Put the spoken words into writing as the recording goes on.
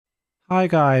Hi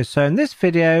guys, so in this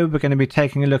video we're going to be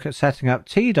taking a look at setting up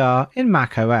Tdarr in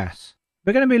macOS.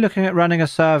 We're going to be looking at running a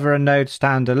server and node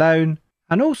standalone,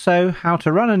 and also how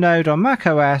to run a node on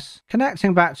macOS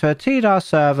connecting back to a Tdarr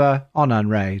server on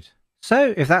Unraid.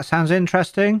 So if that sounds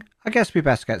interesting, I guess we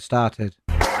best get started.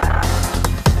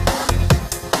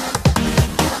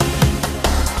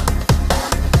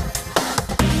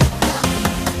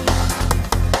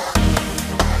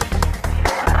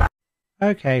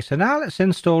 Okay, so now let's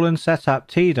install and set up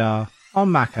Tdarr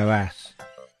on macOS.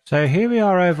 So here we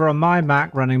are over on my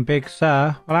Mac running Big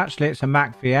Sur. Well, actually it's a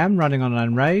Mac VM running on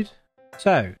Unraid.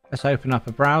 So let's open up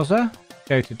a browser,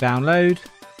 go to download,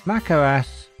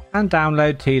 macOS, and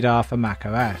download Tdarr for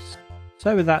macOS.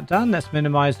 So with that done, let's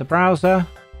minimize the browser,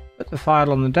 put the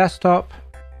file on the desktop,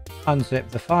 unzip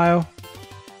the file.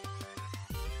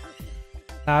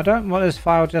 Now I don't want this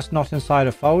file just not inside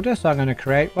a folder, so I'm going to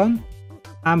create one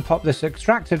and pop this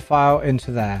extracted file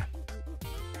into there.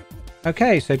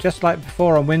 Okay, so just like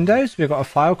before on Windows, we've got a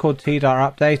file called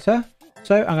Tdarr Updater.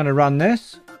 So I'm going to run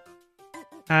this,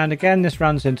 and again this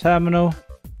runs in terminal,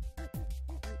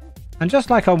 and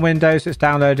just like on Windows it's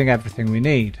downloading everything we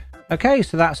need. Okay,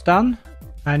 so that's done,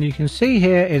 and you can see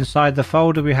here inside the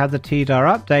folder we had the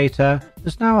Tdarr Updater.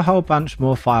 There's now a whole bunch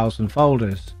more files and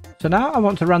folders. So now I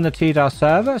want to run the Tdarr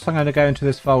server, so I'm going to go into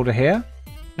this folder here.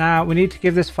 Now we need to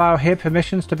give this file here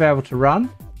permissions to be able to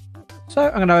run. So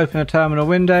I'm going to open a terminal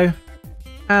window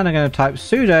and I'm going to type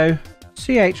sudo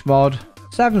chmod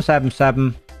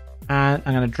 777 and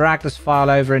I'm going to drag this file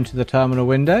over into the terminal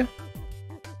window.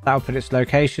 That will put its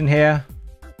location here,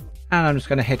 and I'm just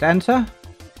going to hit enter,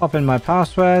 pop in my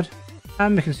password,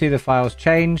 and we can see the file's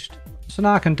changed. So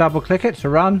now I can double click it to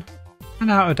run, and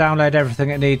now it will download everything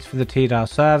it needs for the Tdarr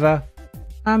server,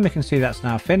 and we can see that's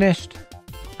now finished.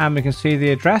 And we can see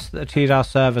the address that the Tdarr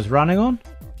server is running on.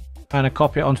 I'm going to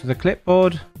copy it onto the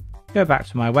clipboard, go back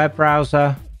to my web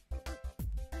browser,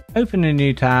 open a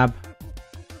new tab,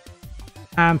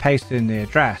 and paste in the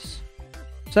address.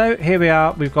 So here we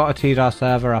are, we've got a Tdarr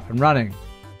server up and running.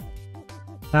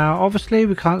 Now obviously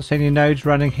we can't see any nodes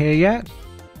running here yet,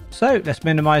 so let's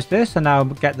minimize this and now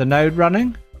get the node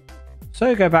running.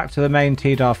 So go back to the main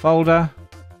Tdarr folder,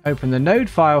 open the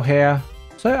node file here,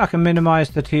 so I can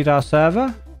minimize the Tdarr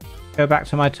server. Go back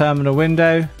to my terminal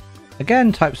window,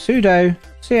 again type sudo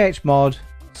chmod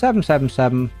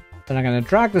 777, then I'm going to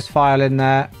drag this file in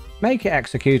there, make it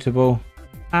executable,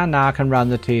 and now I can run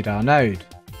the Tdarr node.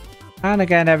 And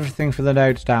again everything for the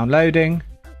node's downloading.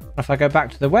 If I go back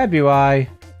to the web UI,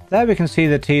 there we can see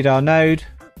the Tdarr node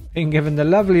being given the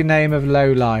lovely name of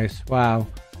Lowlies. Wow.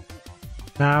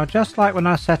 Now just like when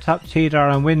I set up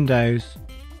Tdarr on Windows,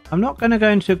 I'm not going to go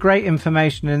into great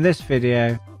information in this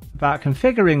video about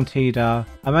configuring Tdarr.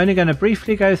 I'm only going to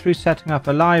briefly go through setting up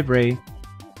a library,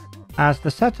 as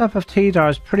the setup of Tdarr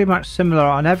is pretty much similar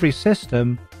on every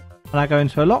system, and I go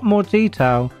into a lot more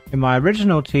detail in my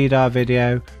original Tdarr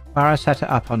video where I set it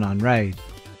up on Unraid.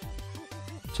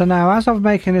 So now as I'm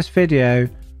making this video,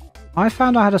 I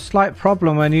found I had a slight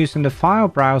problem when using the file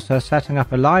browser setting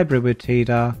up a library with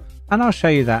Tdarr, and I'll show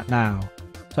you that now.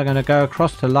 So I'm going to go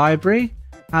across to library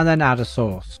and then add a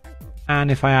source. And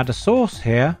if I add a source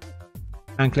here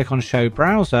and click on show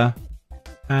browser,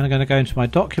 and I'm going to go into my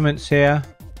documents here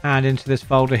and into this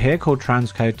folder here called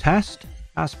transcode test.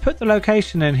 Let's put the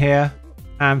location in here,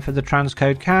 and for the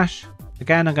transcode cache,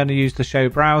 again I'm going to use the show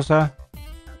browser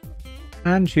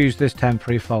and choose this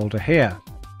temporary folder here.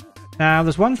 Now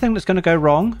there's one thing that's going to go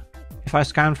wrong. If I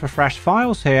scan for fresh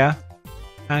files here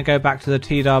and go back to the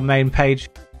Tdarr main page,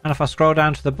 and if I scroll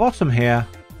down to the bottom here,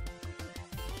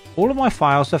 all of my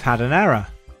files have had an error,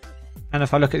 and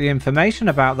if I look at the information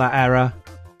about that error,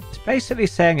 it's basically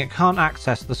saying it can't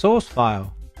access the source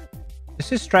file.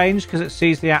 This is strange because it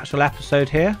sees the actual episode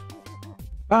here,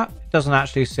 but it doesn't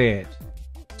actually see it.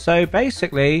 So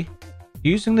basically,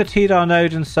 using the Tdarr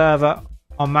node and server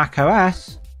on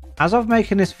macOS, as of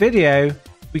making this video,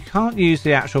 we can't use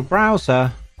the actual browser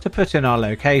to put in our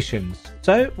locations.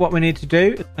 So what we need to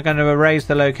do is I'm going to erase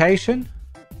the location,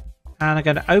 and I'm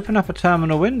going to open up a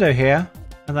terminal window here,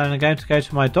 and then I'm going to go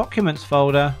to my documents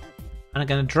folder, and I'm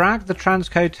going to drag the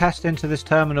transcode test into this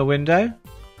terminal window,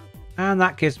 and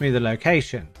that gives me the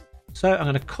location. So I'm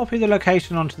going to copy the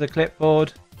location onto the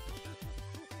clipboard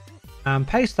and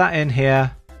paste that in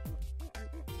here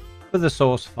for the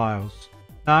source files.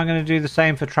 Now I'm going to do the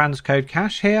same for transcode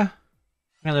cache here.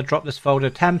 I'm going to drop this folder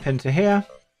temp into here,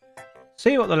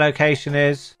 see what the location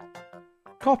is,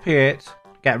 copy it,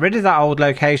 get rid of that old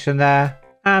location there,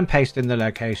 and paste in the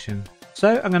location.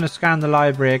 So I'm going to scan the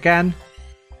library again,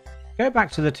 go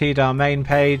back to the Tdarr main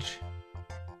page,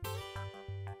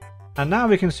 And now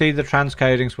we can see the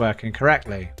transcoding is working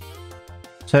correctly.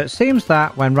 So it seems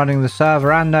that when running the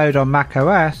server and node on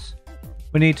macOS,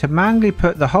 we need to manually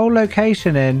put the whole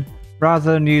location in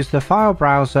rather than use the file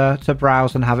browser to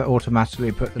browse and have it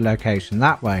automatically put the location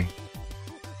that way.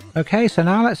 Okay, so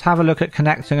now let's have a look at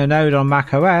connecting a node on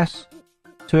macOS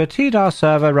to a Tdarr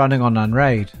server running on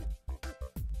Unraid.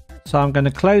 So I'm going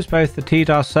to close both the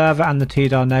Tdarr server and the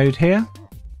Tdarr node here.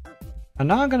 And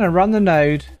now I'm going to run the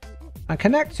node and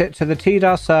connect it to the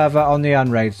Tdarr server on the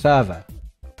Unraid server.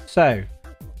 So,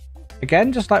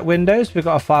 again, just like Windows, we've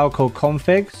got a file called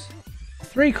configs.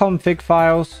 3 config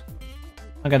files.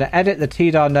 I'm going to edit the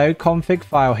Tdarr node config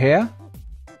file here.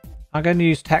 I'm going to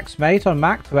use TextMate on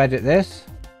Mac to edit this.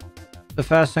 The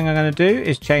first thing I'm going to do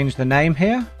is change the name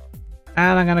here,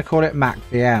 and I'm going to call it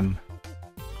MacVM.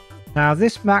 Now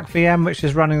this MacVM, which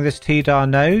is running this Tdarr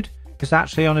node, is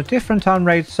actually on a different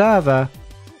Unraid server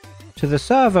to the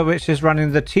server which is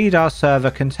running the Tdarr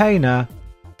server container,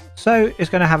 so it's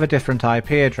going to have a different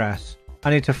IP address. I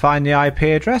need to find the IP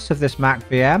address of this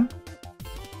MacVM,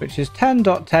 which is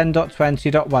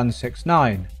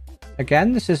 10.10.20.169.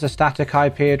 Again, this is a static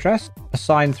IP address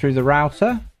assigned through the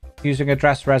router using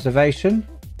address reservation.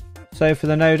 So for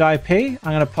the node IP,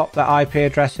 I'm going to pop that IP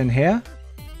address in here.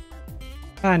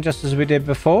 And just as we did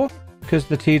before, because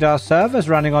the Tdarr server is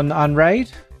running on Unraid,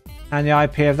 and the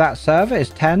IP of that server is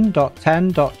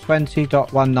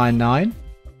 10.10.20.199,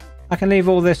 I can leave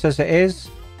all this as it is.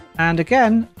 And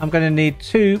again, I'm going to need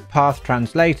 2 path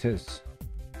translators.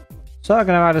 So I'm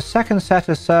going to add a second set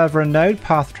of server and node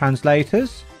path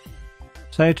translators.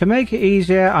 So to make it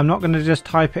easier, I'm not going to just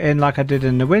type it in like I did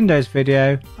in the Windows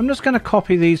video. I'm just going to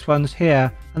copy these ones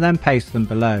here and then paste them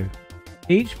below.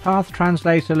 Each path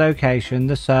translator location,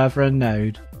 the server and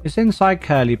node, is inside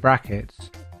curly brackets.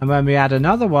 And when we add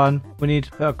another one, we need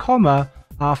to put a comma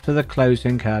after the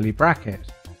closing curly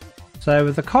bracket. So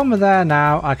with the comma there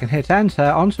now, I can hit enter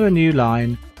onto a new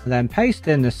line and then paste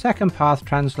in the second path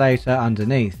translator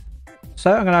underneath.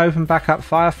 So I'm going to open back up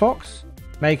Firefox,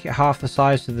 make it half the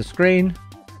size of the screen,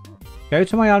 go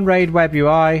to my Unraid web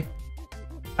UI,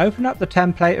 open up the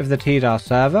template of the Tdarr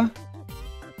server,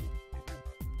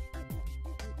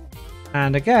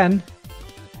 and again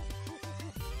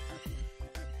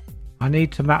I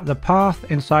need to map the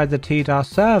path inside the Tdarr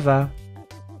server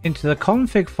into the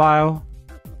config file.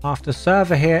 After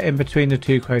server here in between the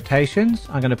 2 quotations,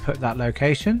 I'm going to put that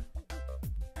location.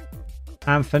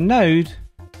 And for node,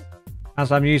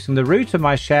 as I'm using the root of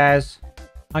my shares,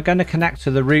 I'm going to connect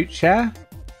to the root share,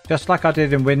 just like I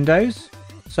did in Windows.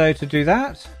 So to do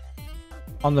that,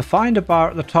 on the finder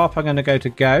bar at the top, I'm going to go to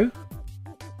Go,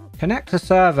 connect to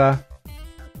server,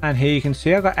 and here you can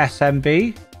see I've got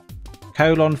SMB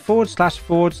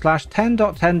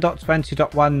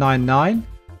 ://10.10.20.199,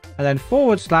 and then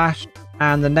 /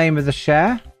 and the name of the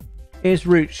share is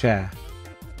root share.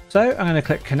 So I'm going to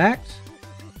click connect,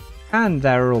 and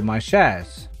there are all my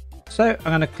shares. So I'm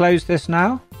going to close this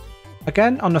now.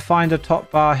 Again, on the Finder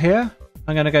top bar here,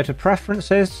 I'm going to go to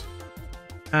Preferences,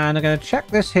 and I'm going to check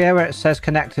this here where it says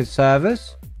Connected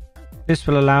Servers. This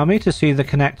will allow me to see the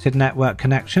connected network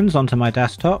connections onto my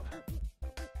desktop.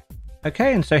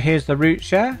 Okay, and so here's the root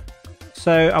share.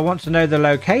 So I want to know the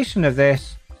location of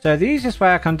this. So the easiest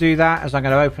way I can do that is I'm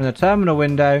going to open the terminal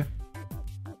window,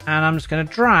 and I'm just going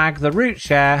to drag the root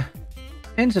share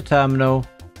into terminal,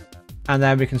 and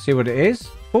then we can see what it is.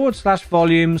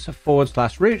 /volumes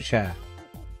 /root share.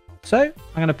 So I'm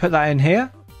going to put that in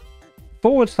here.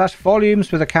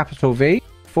 /volumes with a capital V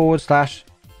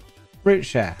 /root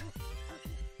share.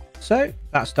 So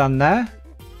that's done there.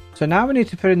 So now we need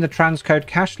to put in the transcode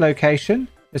cache location,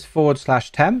 this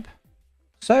 /temp.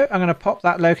 So I'm going to pop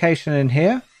that location in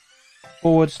here,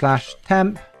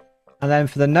 /temp. And then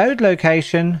for the node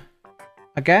location,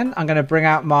 again, I'm going to bring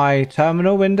out my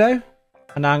terminal window,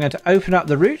 and I'm going to open up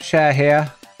the root share here,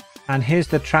 and here's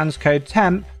the transcode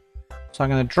temp. So I'm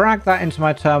going to drag that into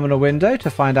my terminal window to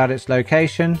find out its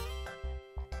location.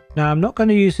 Now I'm not going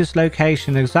to use this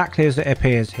location exactly as it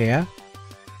appears here,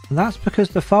 and that's because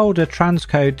the folder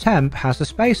transcode temp has a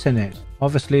space in it,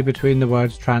 obviously between the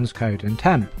words transcode and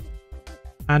temp.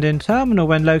 And in terminal,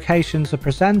 when locations are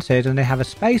presented and they have a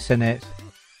space in it,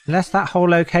 unless that whole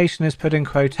location is put in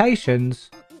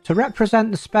quotations, to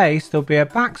represent the space there'll be a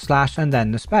 / and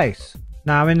then the space.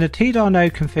 Now in the Tdarr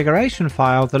node configuration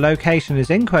file, the location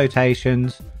is in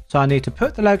quotations, so I need to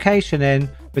put the location in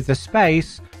with the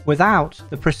space without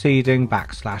the preceding /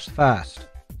 first.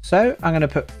 So I'm going to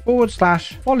put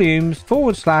 /volumes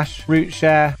 /root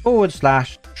share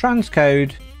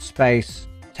 /transcode space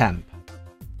temp.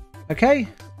 Okay,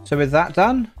 so with that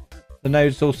done, the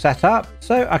node's all set up,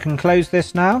 so I can close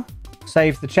this now.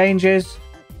 save the changes,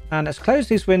 and let's close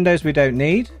these windows we don't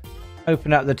need.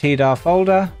 Open up the Tdarr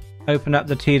folder, open up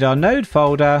the Tdarr node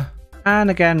folder, and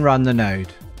again run the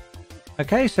node.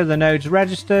 Okay, so the node's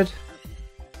registered.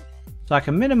 So I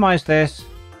can minimize this.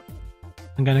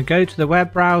 I'm going to go to the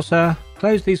web browser,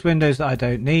 close these windows that I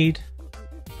don't need,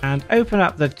 and open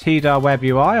up the Tdarr web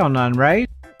UI on Unraid.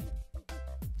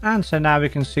 And so now we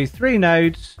can see 3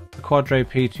 nodes, the Quadro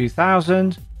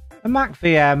P2000, the Mac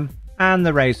VM, and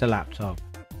the Razer laptop.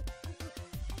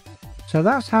 So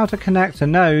that's how to connect a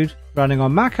node running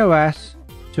on macOS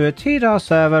to a Tdarr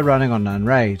server running on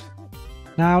Unraid.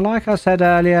 Now, like I said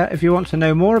earlier, if you want to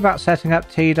know more about setting up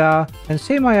Tdarr, then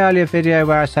see my earlier video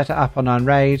where I set it up on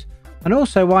Unraid, and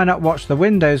also why not watch the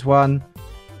Windows one,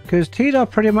 because Tdarr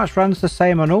pretty much runs the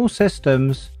same on all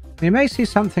systems, and you may see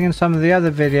something in some of the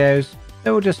other videos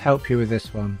that will just help you with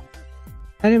this one.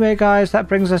 Anyway guys, that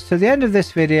brings us to the end of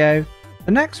this video.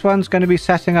 The next one's going to be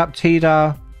setting up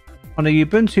Tdarr on a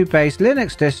Ubuntu based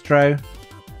Linux distro.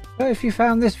 So if you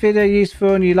found this video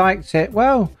useful and you liked it,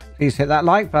 well, please hit that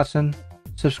like button,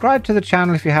 subscribe to the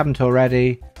channel if you haven't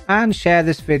already, and share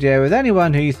this video with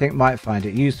anyone who you think might find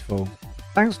it useful.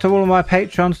 Thanks to all of my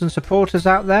patrons and supporters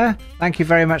out there. Thank you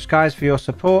very much guys for your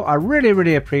support. I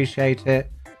really appreciate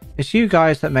it. It's you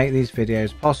guys that make these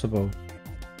videos possible.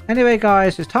 Anyway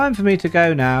guys, it's time for me to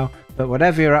go now, but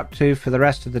whatever you're up to for the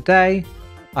rest of the day,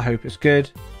 I hope it's good,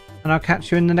 and I'll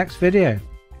catch you in the next video.